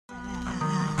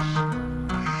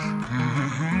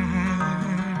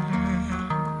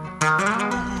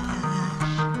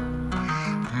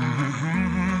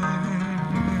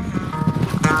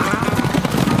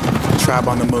Tribe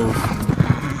on the move.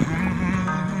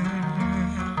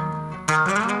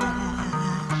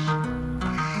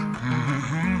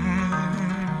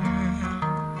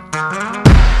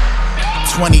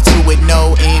 "22 with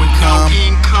no income.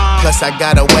 Plus I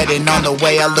got a wedding on the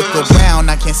way. I look around,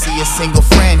 I can't see a single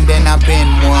friend, and I've been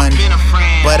one.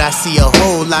 But I see a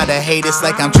whole lot of haters,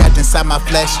 like I'm trapped inside my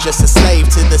flesh, just a slave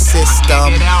to the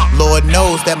system. Lord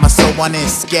knows that my soul wanna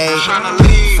escape.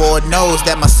 Ford knows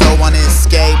that my soul wanna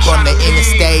escape. On the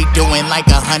interstate, doing like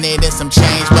 100 and some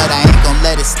change, but I ain't gon'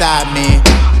 let it stop me.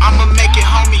 I'ma make it,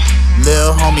 homie.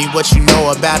 Lil' homie, what you know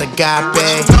about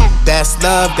agape? That's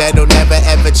love that'll never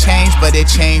ever change, but it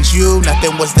changed you.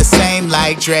 Nothing was the same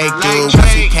like Drake do.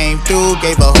 Once he came through,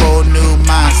 gave a whole new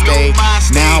mind state.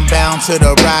 Now I'm bound to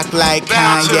the rock like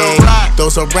Kanye.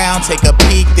 Those around take a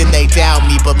peek, then they doubt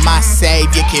me, but my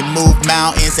savior can move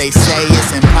mountains. They say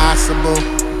it's impossible.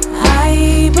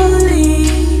 I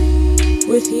believe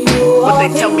with you all they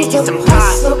tell me things it's are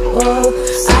impossible. possible.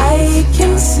 I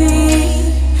can see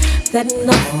that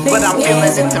nothing But I'm feeling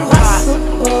is it's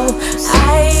impossible.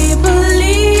 I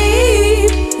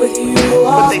believe with you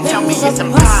all they tell me things it's are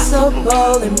impossible.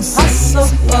 possible.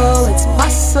 Impossible, it's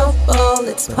possible,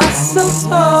 it's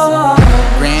possible.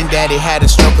 Granddaddy had a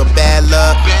stroke of bad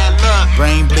luck. Bad luck.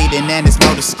 Brain bleeding and his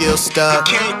motor skills stuck.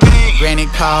 Can't think. Granny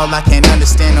called, I can't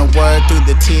understand a word through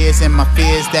the tears and my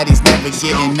fears that he's never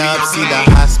getting up. See the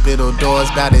hospital doors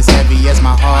about as heavy as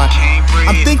my heart. Can't breathe.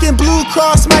 I'm thinking Blue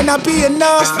Cross might not be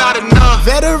enough. It's not enough.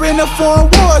 Veteran of foreign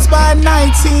wars by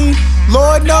 19.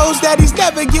 Lord knows that he's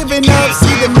never giving up.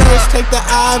 See the nurse take the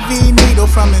IV needle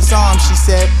from his arm. She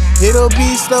said, it'll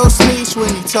be slow speech when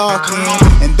he talking.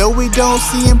 And though we don't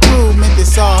see improvement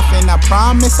this often, I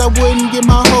promise I wouldn't get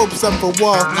my hopes up for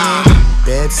walking.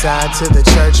 Bedside to the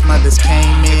church, mothers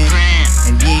came in.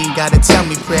 And you ain't gotta tell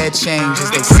me prayer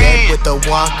changes. They said with a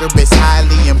walker it's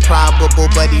highly improbable,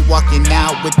 but he walking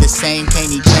out with the same cane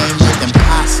he came with.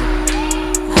 Impossible.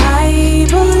 I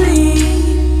believe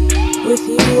with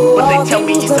you But they all tell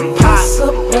me things it's are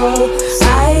impossible. possible.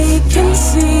 I can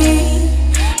see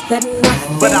that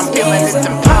nothing But I'm feeling is it's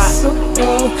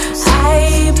impossible.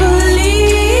 I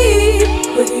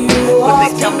believe with you all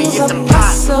they tell me things it's are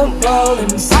impossible. possible.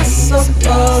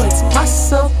 Impossible, it's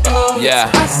possible. Yeah.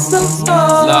 It's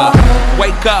possible. Look,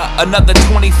 wake up, another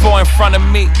 24 in front of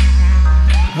me.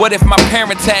 What if my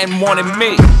parents hadn't wanted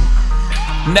me?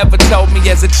 Never told me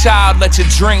as a child, let your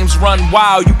dreams run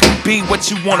wild. You can be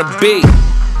what you wanna be.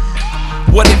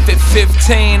 What if at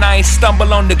 15 I ain't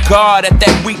stumble on the guard at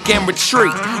that weekend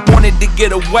retreat? Wanted to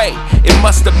get away, it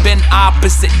must have been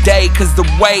opposite day, cause the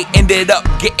way ended up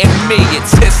getting me,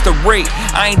 it's history.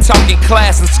 I ain't talking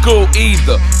class in school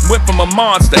either. Went from a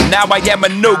monster, now I am a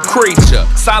new creature.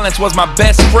 Silence was my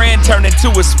best friend, turned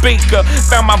into a speaker.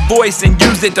 Found my voice and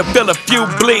used it to fill a few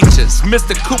bleachers.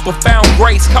 Mr. Cooper found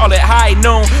grace, call it high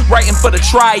noon. Writing for the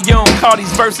triune, call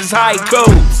these verses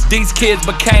haikus. These kids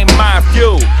became my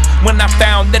fuel. When I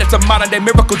found that it's a modern day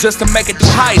miracle just to make it through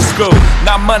high school.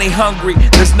 Not money hungry,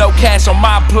 there's no cash on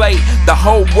my plate. The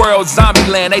whole world's zombie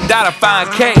land, they die to find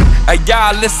cake. Are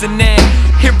y'all listening?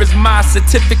 Here is my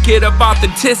certificate of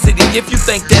authenticity. If you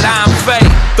think that I'm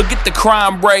fake, forget the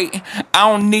crime rate. I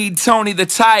don't need Tony the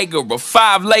Tiger or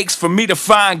 5 lakes for me to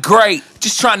find great.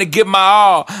 Just trying to give my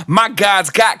all. My God's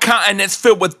got continents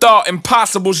filled with thought.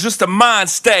 Impossible's just a mind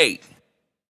state.